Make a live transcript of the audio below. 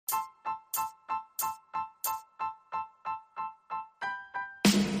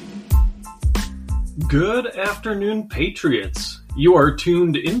Good afternoon, Patriots. You are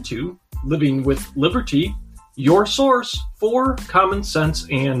tuned into Living with Liberty, your source for common sense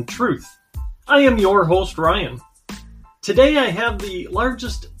and truth. I am your host, Ryan. Today I have the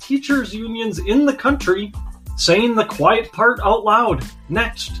largest teachers' unions in the country saying the quiet part out loud,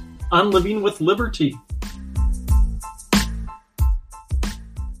 next on Living with Liberty.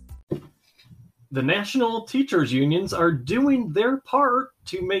 The national teachers' unions are doing their part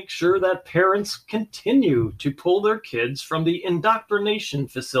to make sure that parents continue to pull their kids from the indoctrination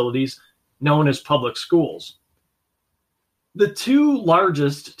facilities known as public schools. The two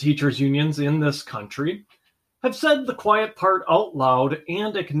largest teachers' unions in this country have said the quiet part out loud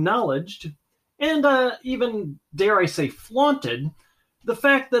and acknowledged, and even, dare I say, flaunted, the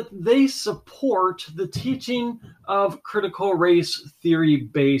fact that they support the teaching of critical race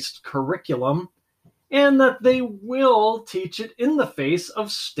theory-based curriculum and that they will teach it in the face of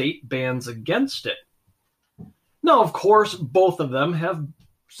state bans against it. Now, of course, both of them have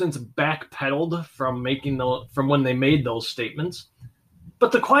since backpedaled from when they made those statements,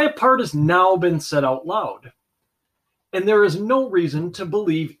 but the quiet part has now been said out loud. And there is no reason to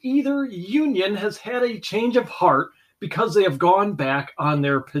believe either union has had a change of heart because they have gone back on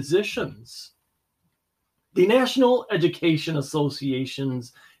their positions. The National Education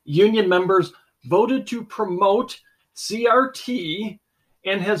Association's union members voted to promote CRT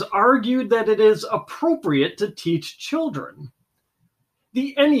and has argued that it is appropriate to teach children.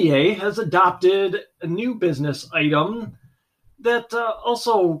 The NEA has adopted a new business item that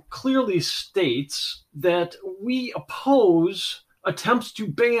also clearly states that we oppose attempts to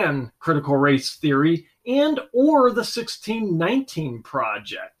ban critical race theory and or the 1619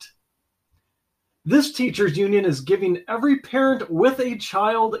 Project. This teachers' union is giving every parent with a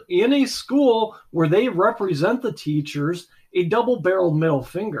child in a school where they represent the teachers a double-barreled middle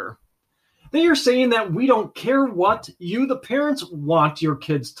finger. They are saying that we don't care what you, the parents, want your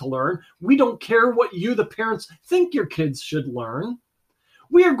kids to learn. We don't care what you, the parents, think your kids should learn.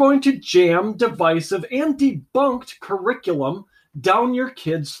 We are going to jam divisive and debunked curriculum down your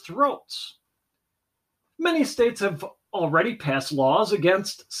kids' throats. Many states have already passed laws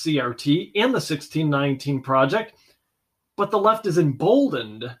against CRT and the 1619 Project, but the left is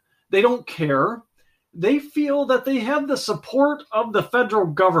emboldened. They don't care. They feel that they have the support of the federal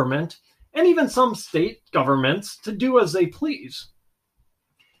government and even some state governments to do as they please.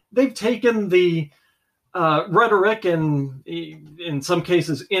 They've taken the rhetoric and, in some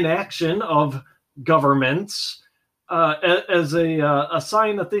cases, inaction of governments as a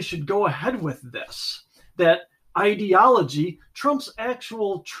sign that they should go ahead with this, that ideology trumps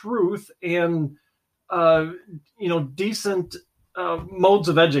actual truth and decent modes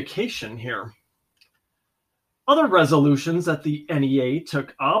of education here. Other resolutions that the NEA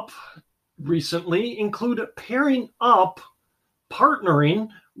took up recently include partnering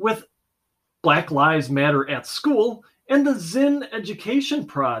with Black Lives Matter at School and the Zinn Education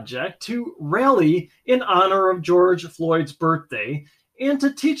Project to rally in honor of George Floyd's birthday and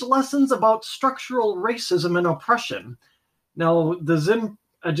to teach lessons about structural racism and oppression. Now, the Zinn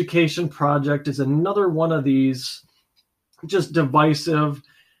Education Project is another one of these just divisive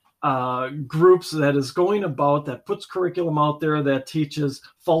groups that is going about, that puts curriculum out there that teaches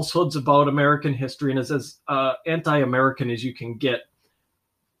falsehoods about American history and is as anti-American as you can get.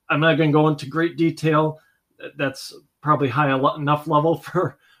 I'm not going to go into great detail. That's probably high enough level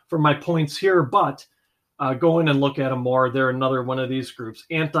for my points here, but go in and look at them more. They're another one of these groups,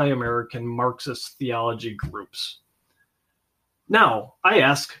 anti-American Marxist theology groups. Now, I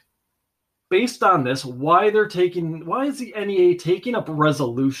ask, based on this, why is the NEA taking up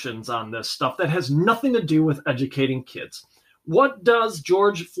resolutions on this stuff that has nothing to do with educating kids? What does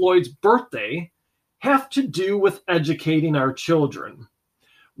George Floyd's birthday have to do with educating our children?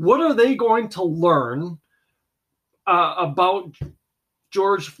 What are they going to learn about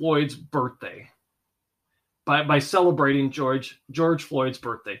George Floyd's birthday by celebrating George Floyd's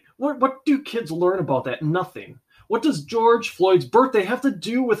birthday? What do kids learn about that? Nothing. What does George Floyd's birthday have to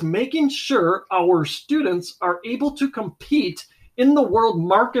do with making sure our students are able to compete in the world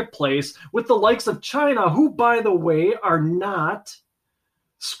marketplace with the likes of China, who, by the way, are not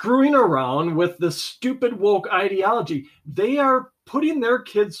screwing around with the stupid woke ideology? They are putting their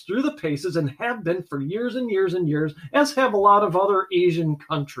kids through the paces and have been for years and years and years, as have a lot of other Asian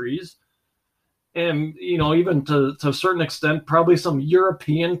countries. And, even to a certain extent, probably some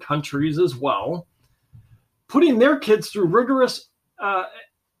European countries as well, putting their kids through rigorous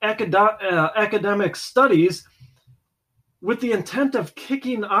academic studies with the intent of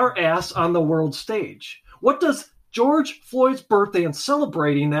kicking our ass on the world stage. What does George Floyd's birthday and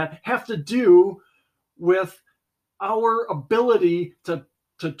celebrating that have to do with our ability to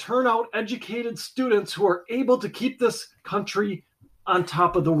turn out educated students who are able to keep this country on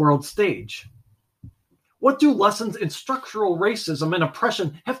top of the world stage? What do lessons in structural racism and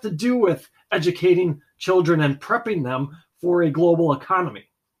oppression have to do with educating children and prepping them for a global economy?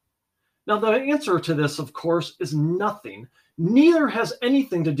 Now, the answer to this, of course, is nothing. Neither has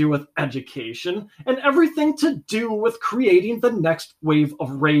anything to do with education and everything to do with creating the next wave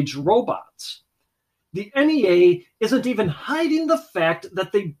of rage robots. The NEA isn't even hiding the fact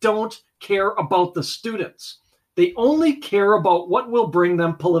that they don't care about the students. They only care about what will bring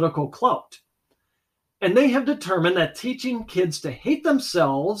them political clout. And they have determined that teaching kids to hate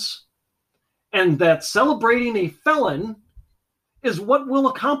themselves and that celebrating a felon is what will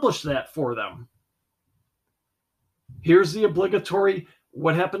accomplish that for them. Here's the obligatory,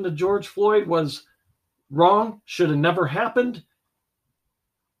 what happened to George Floyd was wrong, should have never happened.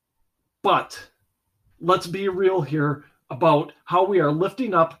 But let's be real here about how we are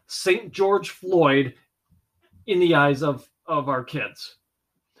lifting up St. George Floyd in the eyes of our kids.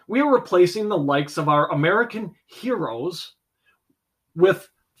 We are replacing the likes of our American heroes with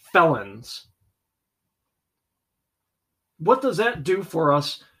felons. What does that do for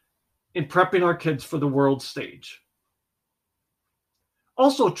us in prepping our kids for the world stage?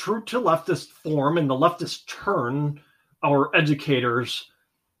 Also, true to leftist form and the leftist turn, our educators,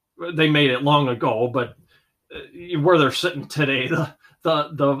 they made it long ago, but where they're sitting today,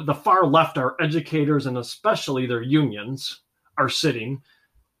 the far left, our educators and especially their unions are sitting.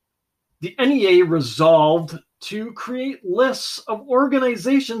 The NEA resolved to create lists of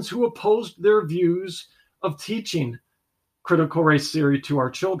organizations who opposed their views of teaching critical race theory to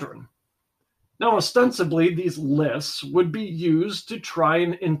our children. Now, ostensibly, these lists would be used to try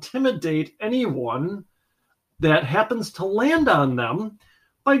and intimidate anyone that happens to land on them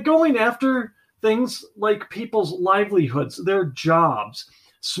by going after things like people's livelihoods, their jobs,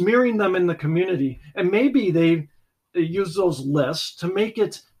 smearing them in the community. And maybe they use those lists to make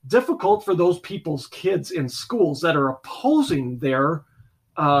it difficult for those people's kids in schools that are opposing the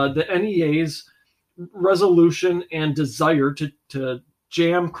NEA's resolution and desire to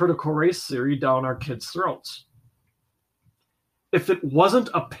jam critical race theory down our kids' throats. If it wasn't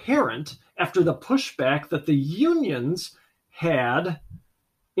apparent after the pushback that the unions had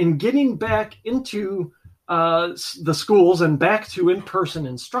in getting back into the schools and back to in-person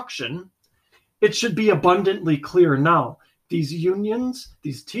instruction, it should be abundantly clear now. These unions,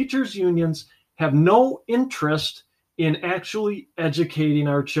 these teachers' unions, have no interest in actually educating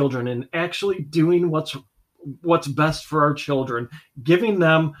our children and actually doing what's best for our children, giving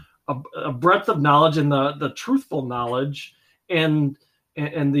them a breadth of knowledge and the truthful knowledge and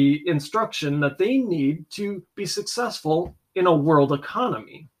the instruction that they need to be successful in a world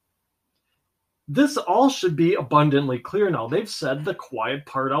economy. This all should be abundantly clear now. They've said the quiet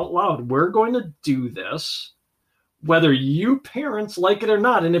part out loud. We're going to do this, whether you parents like it or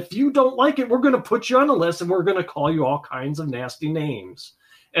not. And if you don't like it, we're going to put you on a list and we're going to call you all kinds of nasty names.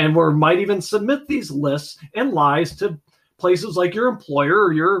 And we might even submit these lists and lies to places like your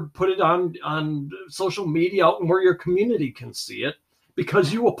employer, or put it on social media out where your community can see it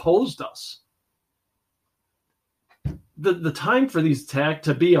because you opposed us. The time for these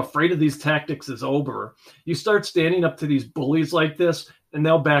to be afraid of these tactics is over. You start standing up to these bullies like this and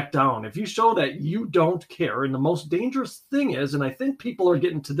they'll back down. If you show that you don't care, and the most dangerous thing is, and I think people are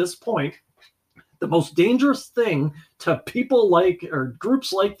getting to this point, the most dangerous thing to people like, or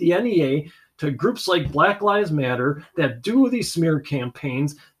groups like the NEA, to groups like Black Lives Matter that do these smear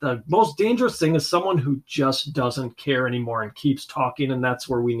campaigns, the most dangerous thing is someone who just doesn't care anymore and keeps talking, and that's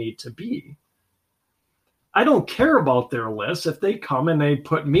where we need to be. I don't care about their lists. If they come and they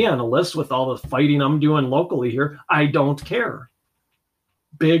put me on a list with all the fighting I'm doing locally here, I don't care.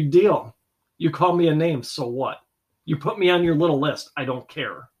 Big deal. You call me a name, so what? You put me on your little list, I don't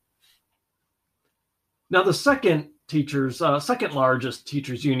care. Now, the second largest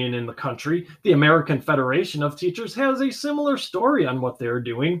teachers union in the country, the American Federation of Teachers, has a similar story on what they're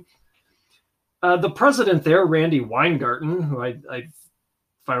doing. The president there, Randi Weingarten, who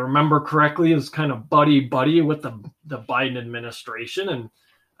if I remember correctly, is kind of buddy with the Biden administration. And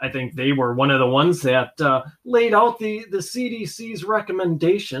I think they were one of the ones that laid out the CDC's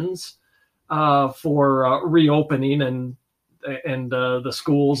recommendations for reopening and the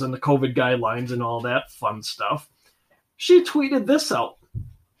schools and the COVID guidelines and all that fun stuff. She tweeted this out.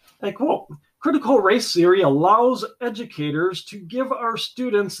 I quote, "Critical race theory allows educators to give our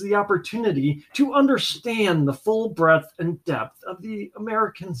students the opportunity to understand the full breadth and depth of the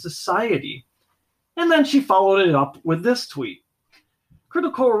American society." And then she followed it up with this tweet.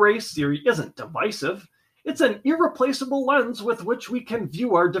 "Critical race theory isn't divisive. It's an irreplaceable lens with which we can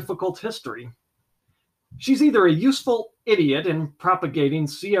view our difficult history. She's either a useful idiot in propagating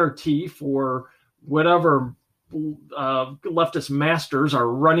CRT for whatever leftist masters are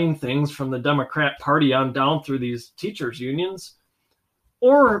running things from the Democrat Party on down through these teachers' unions,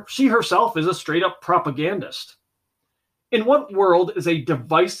 or she herself is a straight up propagandist. In what world is a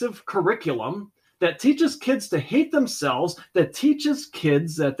divisive curriculum that teaches kids to hate themselves, that teaches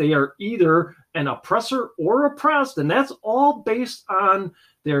kids that they are either an oppressor or oppressed, and that's all based on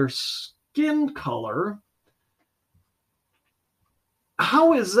their skin color?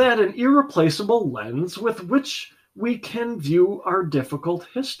 How is that an irreplaceable lens with which we can view our difficult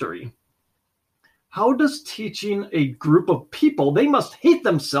history? How does teaching a group of people they must hate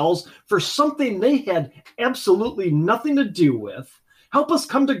themselves for something they had absolutely nothing to do with help us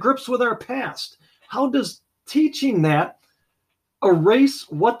come to grips with our past? How does teaching that erase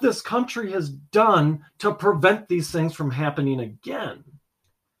what this country has done to prevent these things from happening again?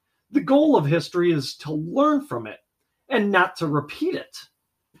 The goal of history is to learn from it and not to repeat it.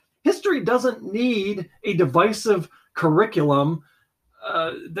 History doesn't need a divisive curriculum,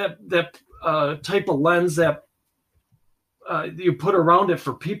 that type of lens that you put around it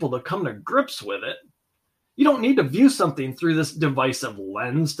for people to come to grips with it. You don't need to view something through this divisive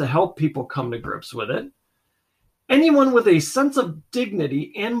lens to help people come to grips with it. Anyone with a sense of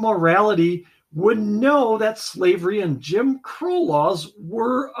dignity and morality would know that slavery and Jim Crow laws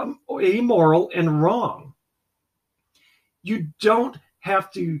were amoral and wrong. You don't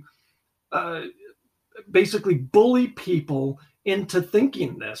have to basically bully people into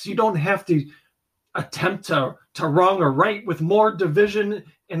thinking this. You don't have to attempt to wrong or right with more division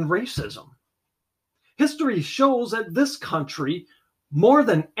and racism. History shows that this country, more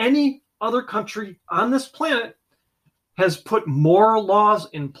than any other country on this planet, has put moral laws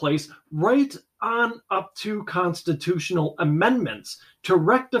in place right on up to constitutional amendments to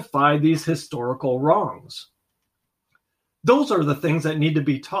rectify these historical wrongs. Those are the things that need to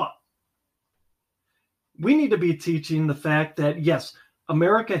be taught. We need to be teaching the fact that, yes,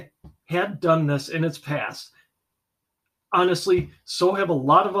 America had done this in its past. Honestly, so have a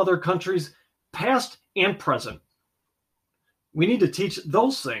lot of other countries, past and present. We need to teach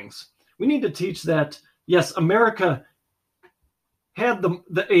those things. We need to teach that, yes, America had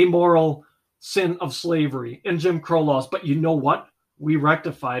the amoral sin of slavery and Jim Crow laws, but you know what? We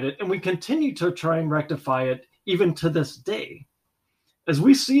rectified it, and we continue to try and rectify it even to this day. As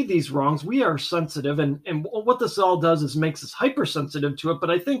we see these wrongs, we are sensitive, and what this all does is makes us hypersensitive to it. But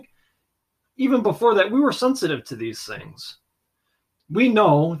I think even before that, we were sensitive to these things. We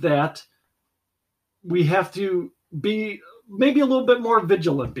know that we have to be maybe a little bit more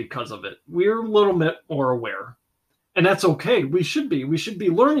vigilant because of it. We're a little bit more aware, and that's okay. We should be. We should be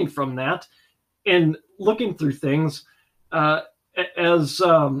learning from that and looking through things as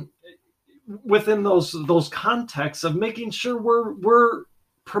within those contexts of making sure we're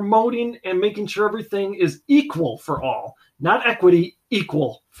promoting and making sure everything is equal for all, not equity,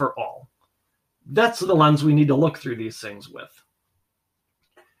 equal for all. That's the lens we need to look through these things with.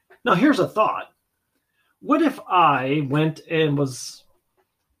 Now, here's a thought. What if I went and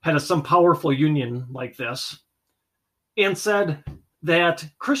had some powerful union like this and said that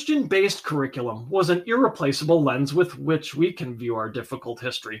Christian-based curriculum was an irreplaceable lens with which we can view our difficult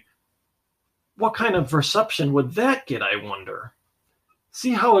history? What kind of reception would that get, I wonder?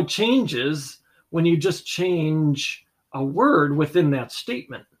 See how it changes when you just change a word within that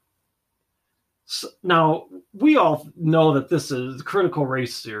statement. So, now, we all know that this is critical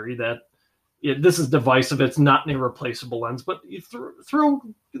race theory, that this is divisive, it's not an irreplaceable lens, but you throw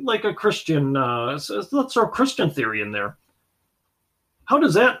like a Christian, let's throw Christian theory in there. How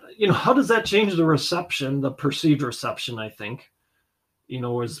does that change the reception, the perceived reception, I think?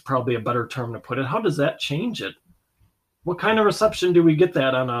 Is probably a better term to put it. How does that change it? What kind of reception do we get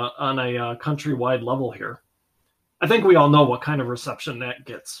that on a countrywide level here? I think we all know what kind of reception that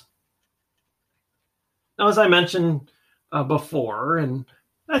gets. Now, as I mentioned before, and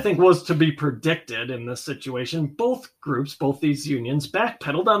I think was to be predicted in this situation, both groups, both these unions,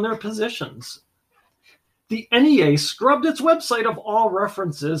 backpedaled on their positions. The NEA scrubbed its website of all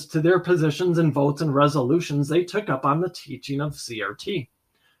references to their positions and votes and resolutions they took up on the teaching of CRT.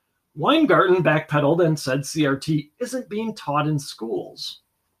 Weingarten backpedaled and said CRT isn't being taught in schools.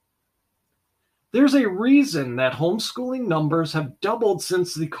 There's a reason that homeschooling numbers have doubled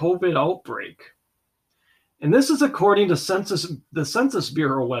since the COVID outbreak. And this is according to the Census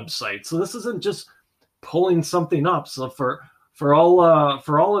Bureau website. So this isn't just pulling something up. So for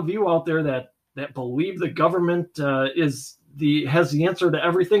all of you out there that believe the government is has the answer to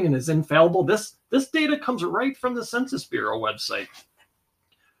everything and is infallible. This data comes right from the Census Bureau website.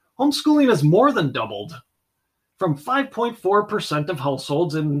 Homeschooling has more than doubled from 5.4% of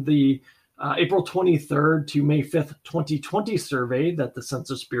households in the April 23rd to May 5th, 2020 survey that the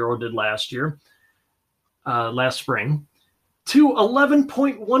Census Bureau did last spring, to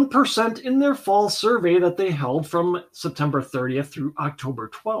 11.1% in their fall survey that they held from September 30th through October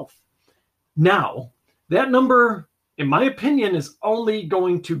 12th. Now, that number, in my opinion, is only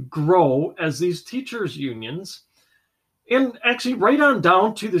going to grow as these teachers' unions, and actually right on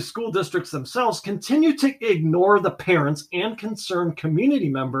down to the school districts themselves, continue to ignore the parents and concerned community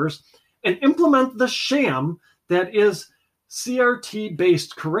members and implement the sham that is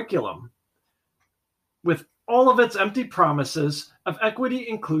CRT-based curriculum with all of its empty promises of equity,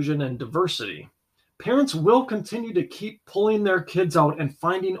 inclusion, and diversity. Parents will continue to keep pulling their kids out and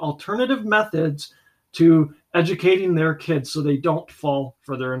finding alternative methods to educating their kids so they don't fall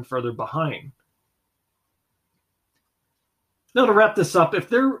further and further behind. Now, to wrap this up, if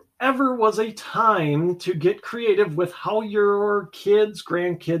there ever was a time to get creative with how your kids,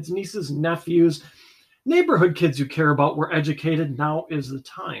 grandkids, nieces, nephews, neighborhood kids you care about were educated, now is the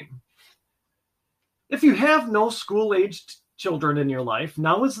time. If you have no school-aged children in your life,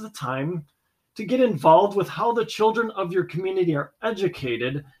 now is the time to get involved with how the children of your community are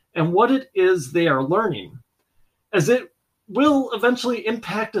educated and what it is they are learning, as it will eventually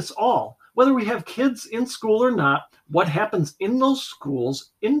impact us all. Whether we have kids in school or not, what happens in those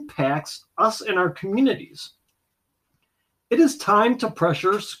schools impacts us and our communities. It is time to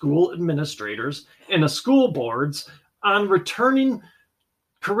pressure school administrators and the school boards on returning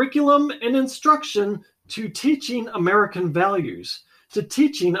curriculum and instruction to teaching American values, to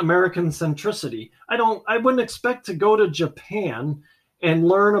teaching American centricity. I wouldn't expect to go to Japan and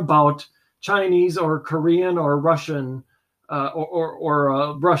learn about Chinese or Korean or Russian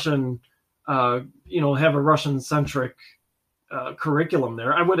or Russian, have a Russian-centric curriculum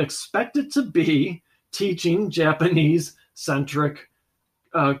there. I would expect it to be teaching Japanese-centric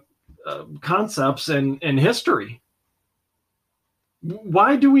concepts and history.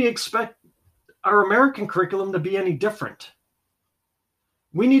 Why do we expect our American curriculum to be any different?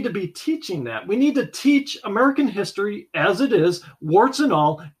 We need to be teaching that. We need to teach American history as it is, warts and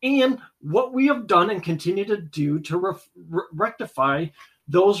all, and what we have done and continue to do to rectify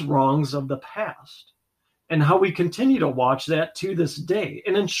those wrongs of the past, and how we continue to watch that to this day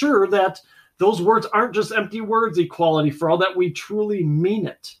and ensure that those words aren't just empty words, equality for all, that we truly mean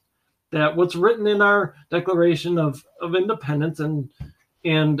it, that what's written in our Declaration of Independence and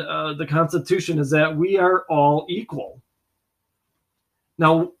the Constitution is that we are all equal.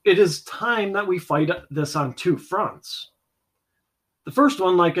 Now, it is time that we fight this on two fronts. The first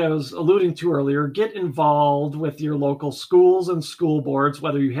one, like I was alluding to earlier, get involved with your local schools and school boards,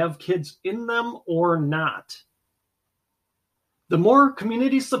 whether you have kids in them or not. The more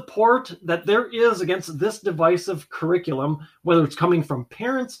community support that there is against this divisive curriculum, whether it's coming from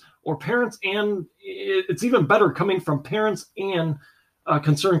parents and it's even better coming from parents and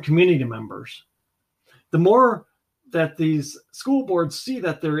concerned community members, the more that these school boards see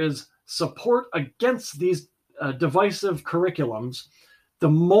that there is support against these divisive curriculums, the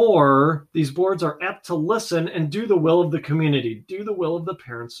more these boards are apt to listen and do the will of the community, do the will of the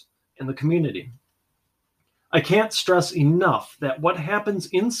parents and the community. I can't stress enough that what happens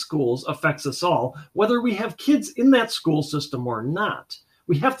in schools affects us all, whether we have kids in that school system or not.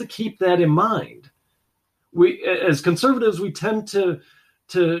 We have to keep that in mind. We, as conservatives, we tend to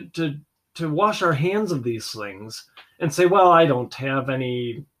wash our hands of these things and say, well, I don't have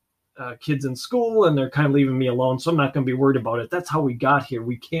any kids in school and they're kind of leaving me alone, so I'm not going to be worried about it. That's how we got here.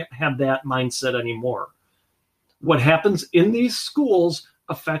 We can't have that mindset anymore. What happens in these schools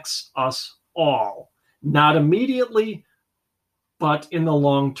affects us all, not immediately, but in the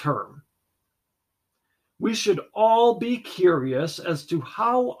long term. We should all be curious as to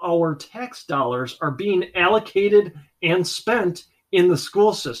how our tax dollars are being allocated and spent in the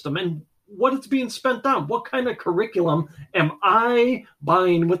school system and what it's being spent on. What kind of curriculum am I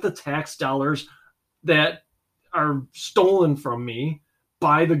buying with the tax dollars that are stolen from me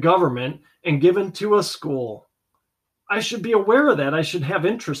by the government and given to a school? I should be aware of that. I should have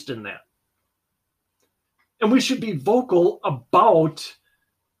interest in that. And we should be vocal about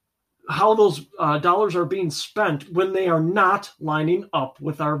how those dollars are being spent when they are not lining up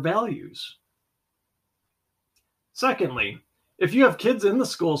with our values. Secondly, if you have kids in the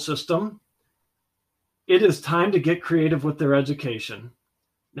school system, it is time to get creative with their education.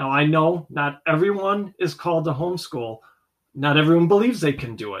 Now, I know not everyone is called to homeschool. Not everyone believes they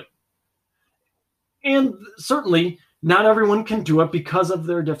can do it. And certainly, Not everyone can do it because of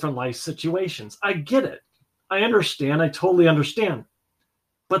their different life situations. I get it. I understand. I totally understand.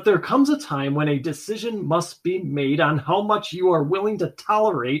 But there comes a time when a decision must be made on how much you are willing to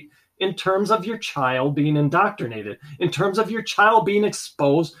tolerate in terms of your child being indoctrinated, in terms of your child being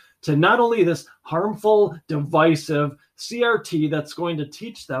exposed to not only this harmful, divisive CRT that's going to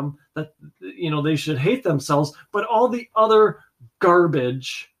teach them that they should hate themselves, but all the other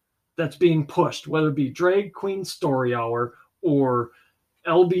garbage that's being pushed, whether it be Drag Queen Story Hour or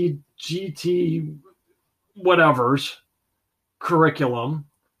LBGT whatever's curriculum.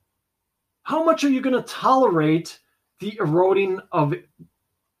 How much are you going to tolerate the eroding of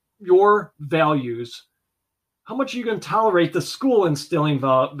your values? How much are you going to tolerate the school instilling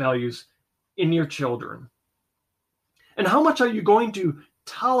values in your children? And how much are you going to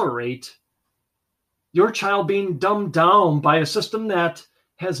tolerate your child being dumbed down by a system that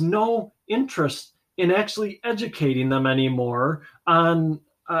has no interest in actually educating them anymore on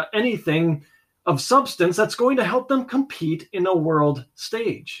anything of substance that's going to help them compete in a world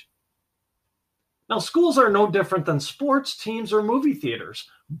stage? Now, schools are no different than sports teams or movie theaters.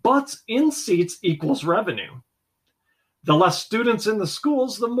 Butts in seats equals revenue. The less students in the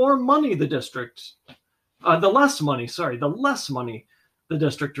schools, the more money the less money the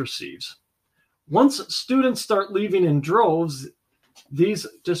district receives. Once students start leaving in droves, these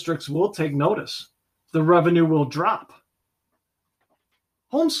districts will take notice. The revenue will drop.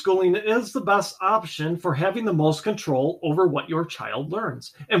 Homeschooling is the best option for having the most control over what your child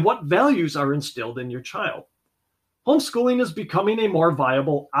learns and what values are instilled in your child. Homeschooling is becoming a more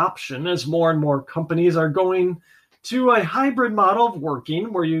viable option as more and more companies are going to a hybrid model of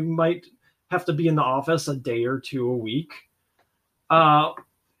working where you might have to be in the office a day or two a week,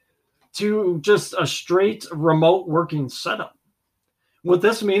 to just a straight remote working setup. What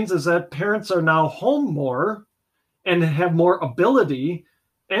this means is that parents are now home more and have more ability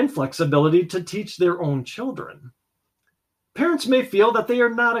and flexibility to teach their own children. Parents may feel that they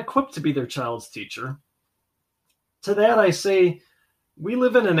are not equipped to be their child's teacher. To that I say, we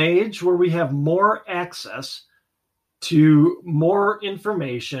live in an age where we have more access to more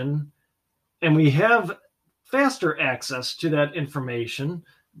information, and we have faster access to that information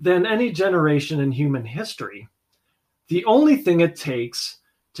than any generation in human history. The only thing it takes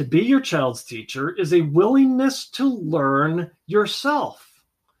to be your child's teacher is a willingness to learn yourself.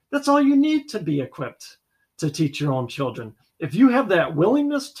 That's all you need to be equipped to teach your own children. If you have that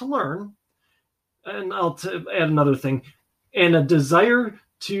willingness to learn, and I'll add another thing, and a desire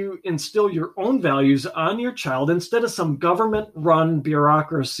to instill your own values on your child instead of some government-run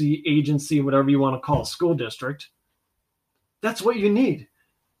bureaucracy, agency, whatever you want to call a school district, that's what you need.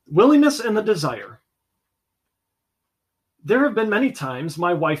 Willingness and the desire. There have been many times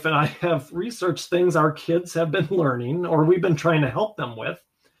my wife and I have researched things our kids have been learning or we've been trying to help them with,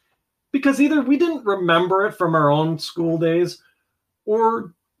 because either we didn't remember it from our own school days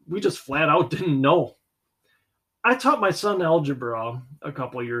or we just flat out didn't know. I taught my son algebra a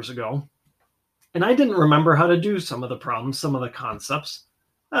couple of years ago, and I didn't remember how to do some of the problems, some of the concepts.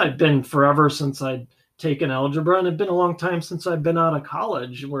 I'd been forever since I'd taken algebra, and it'd been a long time since I'd been out of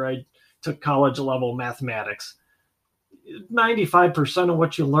college where I took college level mathematics. 95% of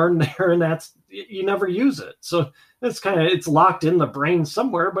what you learn there, and that's, you never use it. So it's locked in the brain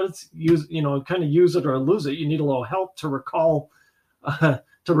somewhere, but it's kind of use it or lose it. You need a little help to recall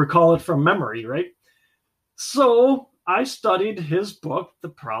it from memory, right? So I studied his book, The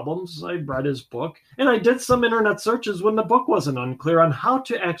Problems. I read his book, and I did some internet searches when the book wasn't unclear on how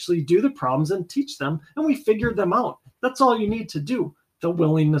to actually do the problems and teach them, and we figured them out. That's all you need to do. The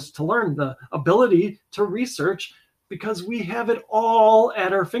willingness to learn, the ability to research, because we have it all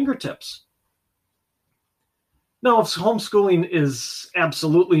at our fingertips. Now, if homeschooling is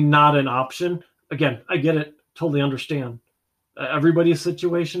absolutely not an option, again, I get it, totally understand. Everybody's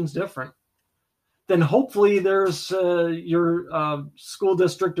situation is different. Then hopefully there's your school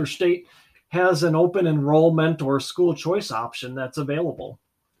district or state has an open enrollment or school choice option that's available.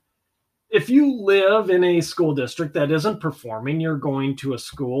 If you live in a school district that isn't performing, you're going to a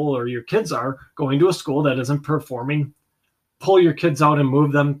school, or your kids are going to a school that isn't performing, pull your kids out and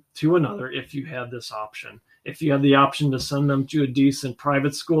move them to another if you have this option. If you have the option to send them to a decent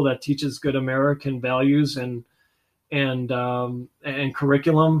private school that teaches good American values and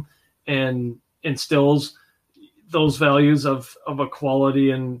curriculum and instills those values of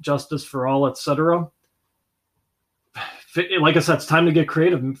equality and justice for all, etc. Like I said, it's time to get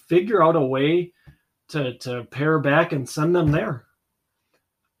creative and figure out a way to pare back and send them there.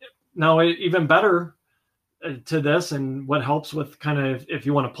 Now, even better, to this, and what helps with kind of if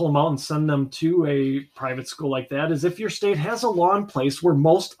you want to pull them out and send them to a private school like that, is if your state has a law in place where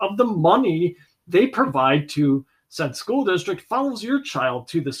most of the money they provide to said school district follows your child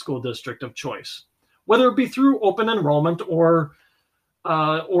to the school district of choice, whether it be through open enrollment or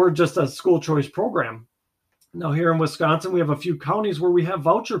just a school choice program. Now, here in Wisconsin, we have a few counties where we have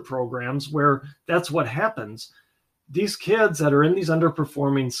voucher programs where that's what happens. These kids that are in these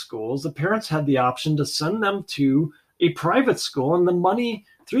underperforming schools, the parents had the option to send them to a private school, and the money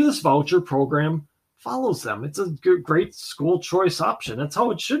through this voucher program follows them. It's a great school choice option. That's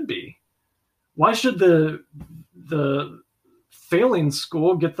how it should be. Why should the failing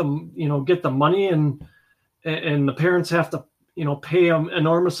school get the money and the parents have to pay them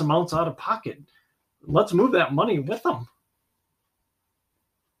enormous amounts out of pocket? Let's move that money with them.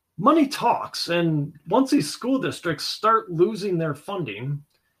 Money talks, and once these school districts start losing their funding,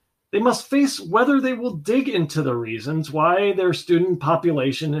 they must face whether they will dig into the reasons why their student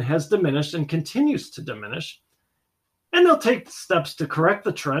population has diminished and continues to diminish, and they'll take steps to correct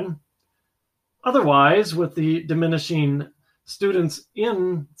the trend. Otherwise, with the diminishing students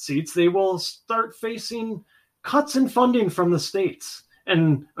in seats, they will start facing cuts in funding from the states,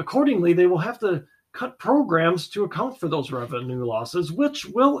 and accordingly, they will have to cut programs to account for those revenue losses, which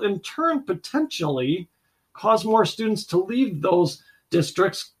will in turn potentially cause more students to leave those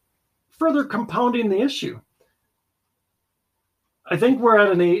districts, further compounding the issue. I think we're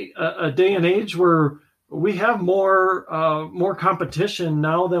at a day and age where we have more competition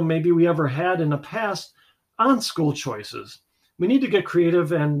now than maybe we ever had in the past on school choices. We need to get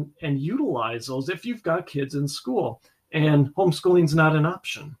creative and utilize those if you've got kids in school, and homeschooling is not an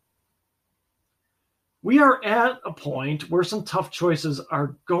option. We are at a point where some tough choices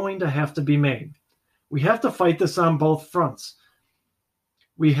are going to have to be made. We have to fight this on both fronts.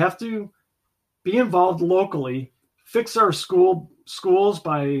 We have to be involved locally, fix our schools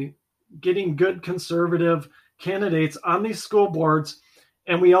by getting good conservative candidates on these school boards,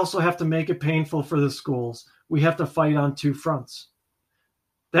 and we also have to make it painful for the schools. We have to fight on two fronts.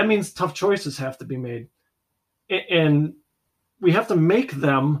 That means tough choices have to be made, and we have to make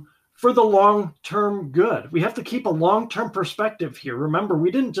them for the long-term good. We have to keep a long-term perspective here. Remember,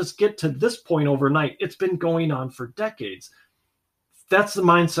 we didn't just get to this point overnight. It's been going on for decades. That's the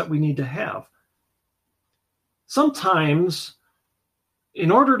mindset we need to have. Sometimes,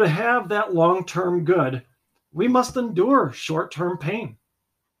 in order to have that long-term good, we must endure short-term pain.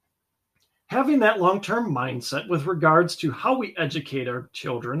 Having that long-term mindset with regards to how we educate our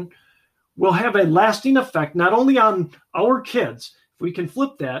children will have a lasting effect not only on our kids. If we can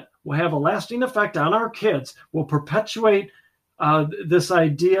flip that, will have a lasting effect on our kids, will perpetuate this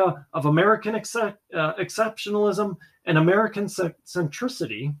idea of American exceptionalism and American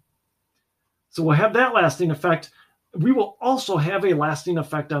centricity. So we'll have that lasting effect. We will also have a lasting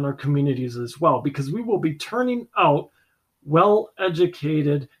effect on our communities as well, because we will be turning out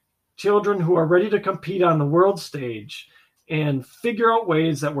well-educated children who are ready to compete on the world stage and figure out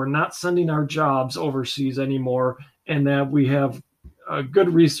ways that we're not sending our jobs overseas anymore, and that we have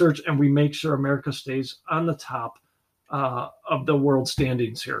good research, and we make sure America stays on the top of the world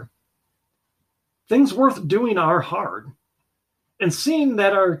standings here. Things worth doing are hard. And seeing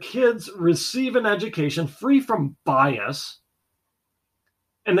that our kids receive an education free from bias,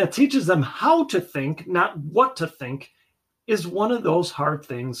 and that teaches them how to think, not what to think, is one of those hard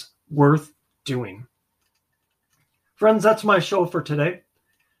things worth doing. Friends, that's my show for today.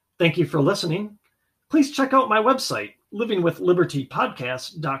 Thank you for listening. Please check out my website,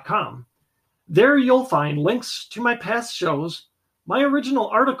 livingwithlibertypodcast.com. There you'll find links to my past shows, my original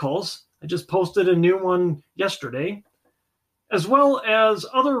articles. I just posted a new one yesterday, as well as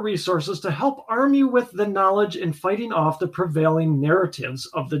other resources to help arm you with the knowledge in fighting off the prevailing narratives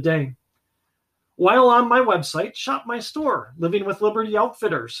of the day. While on my website, shop my store, Living with Liberty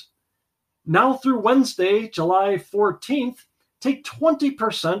Outfitters. Now through Wednesday, July 14th, take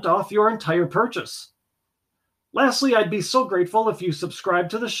 20% off your entire purchase. Lastly, I'd be so grateful if you subscribe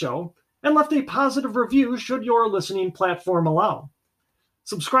to the show and left a positive review should your listening platform allow.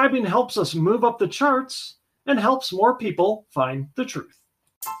 Subscribing helps us move up the charts and helps more people find the truth.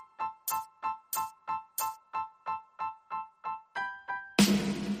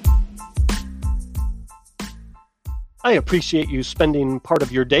 I appreciate you spending part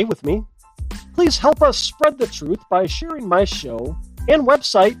of your day with me. Please help us spread the truth by sharing my show and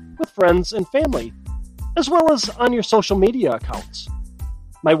website with friends and family, as well as on your social media accounts.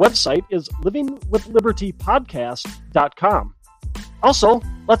 My website is livingwithlibertypodcast.com. Also,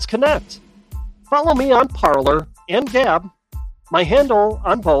 let's connect. Follow me on Parler and Gab. My handle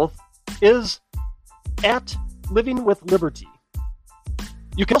on both is at Living with Liberty.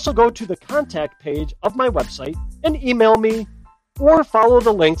 You can also go to the contact page of my website and email me or follow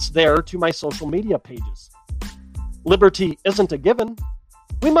the links there to my social media pages. Liberty isn't a given.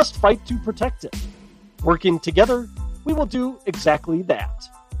 We must fight to protect it. Working together, we will do exactly that.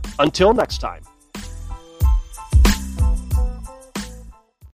 Until next time.